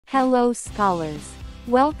Hello scholars.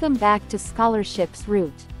 Welcome back to Scholarships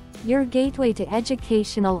Route, your gateway to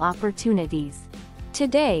educational opportunities.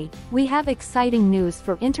 Today, we have exciting news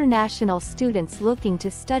for international students looking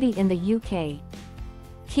to study in the UK.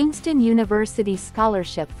 Kingston University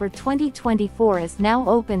Scholarship for 2024 is now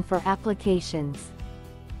open for applications.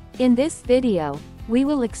 In this video, we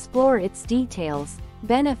will explore its details,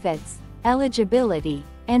 benefits, eligibility,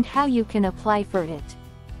 and how you can apply for it.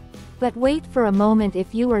 But wait for a moment.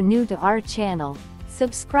 If you are new to our channel,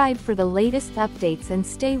 subscribe for the latest updates and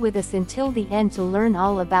stay with us until the end to learn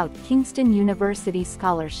all about Kingston University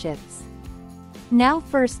Scholarships. Now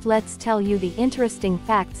first let's tell you the interesting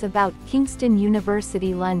facts about Kingston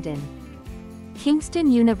University London.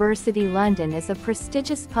 Kingston University London is a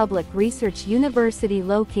prestigious public research university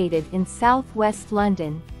located in southwest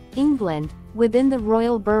London, England, within the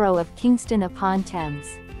Royal Borough of Kingston upon Thames.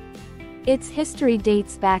 Its history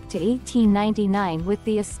dates back to 1899 with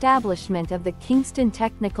the establishment of the Kingston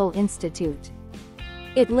Technical Institute.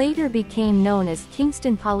 It later became known as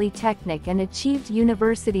Kingston Polytechnic and achieved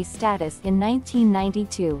university status in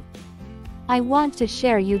 1992. I want to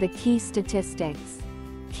share you the key statistics.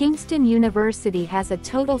 Kingston University has a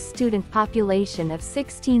total student population of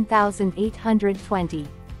 16,820.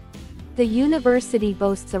 The university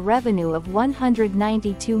boasts a revenue of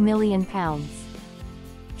 £192 million.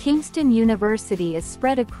 Kingston University is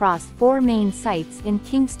spread across 4 main sites in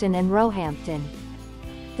Kingston and Roehampton.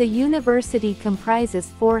 The university comprises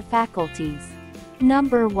 4 faculties.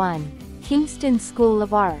 Number 1. Kingston School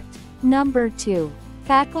of Art. Number 2.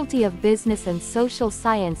 Faculty of Business and Social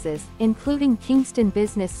Sciences, including Kingston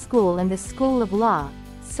Business School and the School of Law,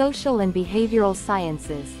 Social and Behavioral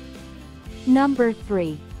Sciences. Number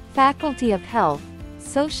 3. Faculty of Health,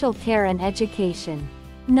 Social Care and Education.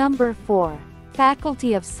 Number 4.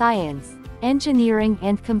 Faculty of Science, Engineering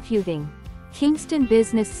and Computing. Kingston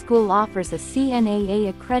Business School offers a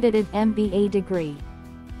CNAA-accredited MBA degree.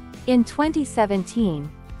 In 2017,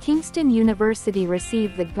 Kingston University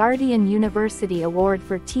received the Guardian University Award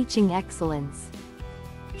for Teaching Excellence.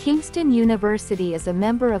 Kingston University is a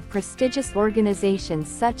member of prestigious organizations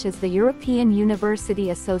such as the European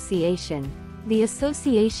University Association, the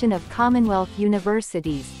Association of Commonwealth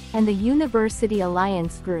Universities, and the University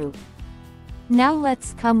Alliance Group. Now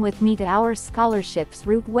let's come with me to our Scholarships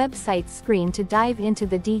Route website screen to dive into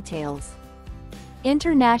the details.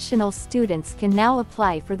 International students can now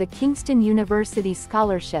apply for the Kingston University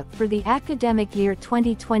Scholarship for the academic year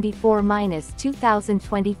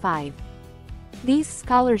 2024-2025. These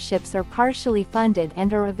scholarships are partially funded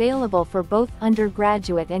and are available for both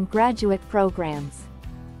undergraduate and graduate programs.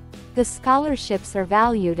 The scholarships are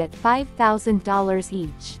valued at $5,000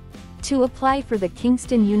 each. To apply for the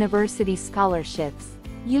Kingston University Scholarships,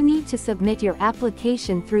 you need to submit your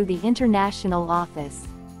application through the International Office.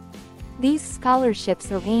 These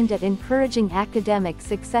scholarships are aimed at encouraging academic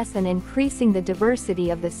success and increasing the diversity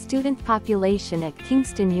of the student population at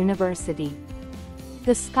Kingston University.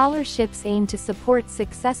 The scholarships aim to support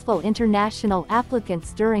successful international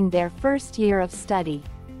applicants during their first year of study.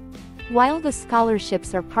 While the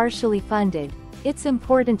scholarships are partially funded, it's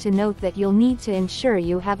important to note that you'll need to ensure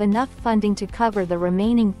you have enough funding to cover the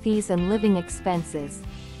remaining fees and living expenses.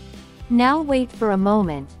 Now wait for a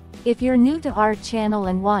moment. If you're new to our channel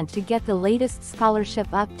and want to get the latest scholarship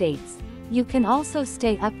updates, you can also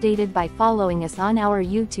stay updated by following us on our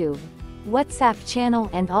YouTube, WhatsApp channel,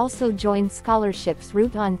 and also join Scholarships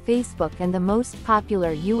Route on Facebook and the most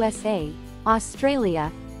popular USA,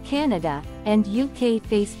 Australia, Canada, and UK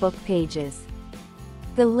Facebook pages.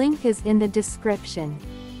 The link is in the description.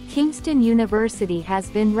 Kingston University has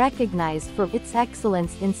been recognized for its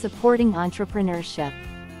excellence in supporting entrepreneurship.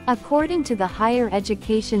 According to the Higher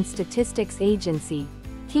Education Statistics Agency,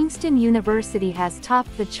 Kingston University has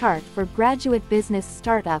topped the chart for graduate business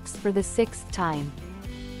startups for the 6th time.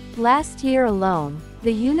 Last year alone,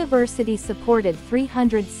 the university supported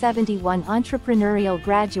 371 entrepreneurial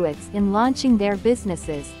graduates in launching their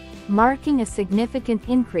businesses, marking a significant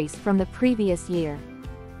increase from the previous year.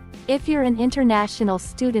 If you're an international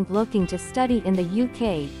student looking to study in the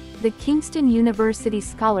UK, the Kingston University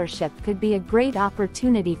Scholarship could be a great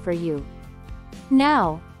opportunity for you.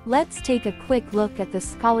 Now, let's take a quick look at the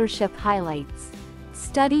scholarship highlights.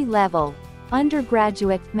 Study level: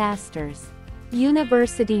 undergraduate, master's.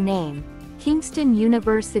 University name: Kingston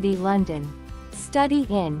University London. Study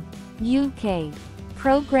in UK.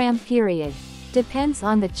 Program period: depends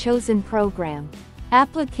on the chosen program.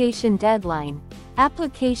 Application deadline: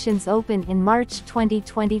 applications open in March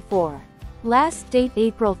 2024. Last date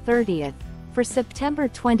April 30th, for September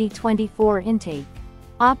 2024 intake.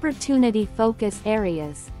 Opportunity focus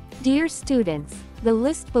areas: Dear students, The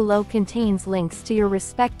list below contains links to your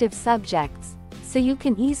respective subjects, so you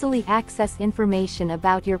can easily access information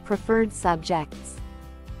about your preferred subjects.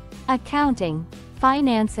 Accounting,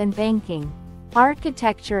 finance and banking,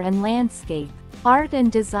 architecture and landscape, art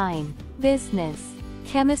and design, business,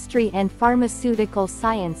 chemistry and pharmaceutical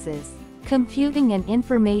sciences, computing and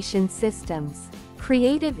information systems,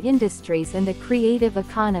 creative industries and the creative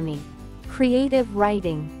economy, creative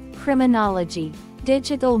writing, criminology,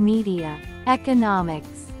 digital media,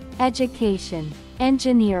 economics, education,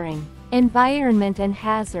 engineering, environment and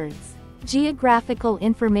hazards, geographical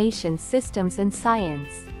information systems and science,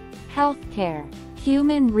 healthcare,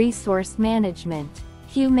 human resource management,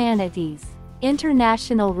 humanities,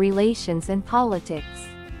 international relations and politics,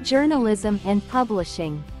 journalism and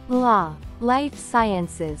publishing, law, life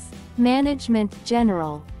sciences, management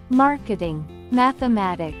general, marketing,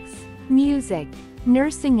 mathematics, music,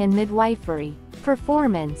 nursing and midwifery,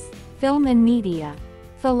 performance, film and media,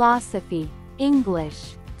 philosophy,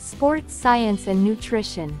 English, sports science and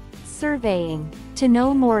nutrition, surveying. To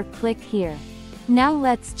know more, click here. Now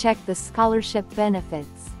let's check the scholarship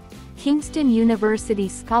benefits. Kingston University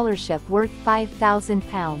Scholarship worth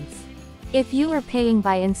 £5,000. If you are paying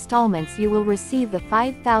by installments, you will receive the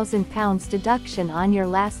 £5,000 deduction on your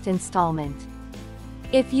last installment.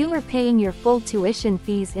 If you are paying your full tuition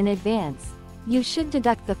fees in advance, you should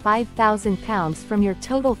deduct the £5,000 from your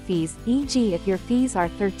total fees, e.g. if your fees are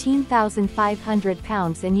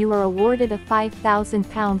 £13,500 and you are awarded a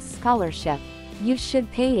 £5,000 scholarship, you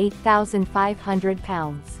should pay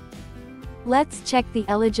 £8,500. Let's check the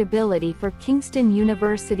eligibility for Kingston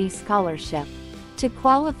University Scholarship. To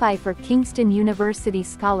qualify for Kingston University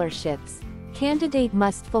Scholarships, candidate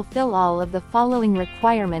must fulfill all of the following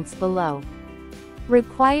requirements below.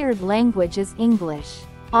 Required language is English.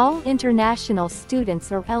 All international students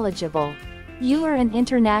are eligible. You are an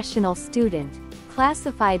international student,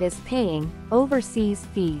 classified as paying overseas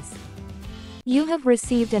fees. You have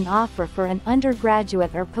received an offer for an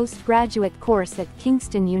undergraduate or postgraduate course at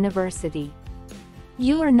Kingston University.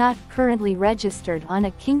 You are not currently registered on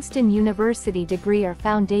a Kingston University degree or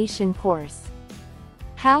foundation course.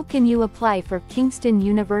 How can you apply for Kingston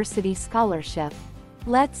University Scholarship?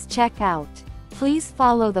 Let's check out. Please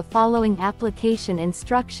follow the following application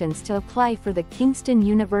instructions to apply for the Kingston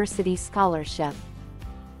University Scholarship.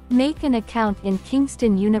 Make an account in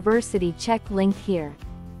Kingston University. Check link here.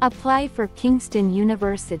 Apply for Kingston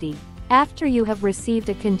University. After you have received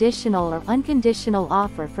a conditional or unconditional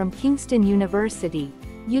offer from Kingston University,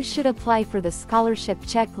 you should apply for the scholarship.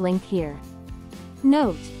 Check link here.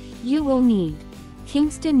 Note: you will need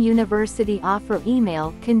Kingston University offer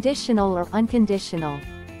email, conditional or unconditional.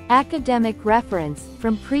 Academic reference,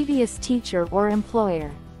 from previous teacher or employer.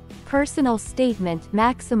 Personal statement,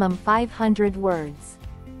 maximum 500 words.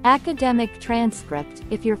 Academic transcript,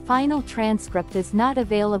 if your final transcript is not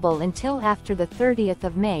available until after the 30th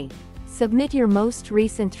of May, submit your most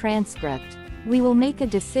recent transcript. We will make a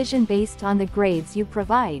decision based on the grades you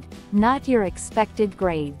provide, not your expected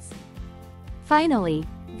grades. Finally,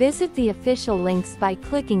 visit the official links by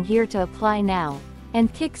clicking here to apply now,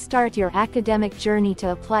 and kickstart your academic journey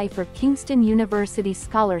to apply for Kingston University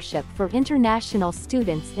Scholarship for international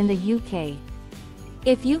students in the UK.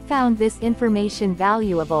 If you found this information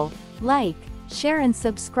valuable, like, share and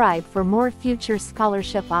subscribe for more future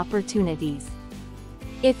scholarship opportunities.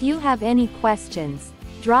 If you have any questions,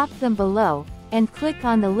 drop them below, and click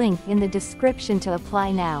on the link in the description to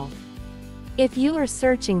apply now. If you are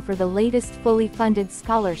searching for the latest fully funded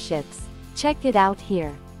scholarships, check it out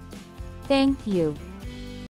here. Thank you.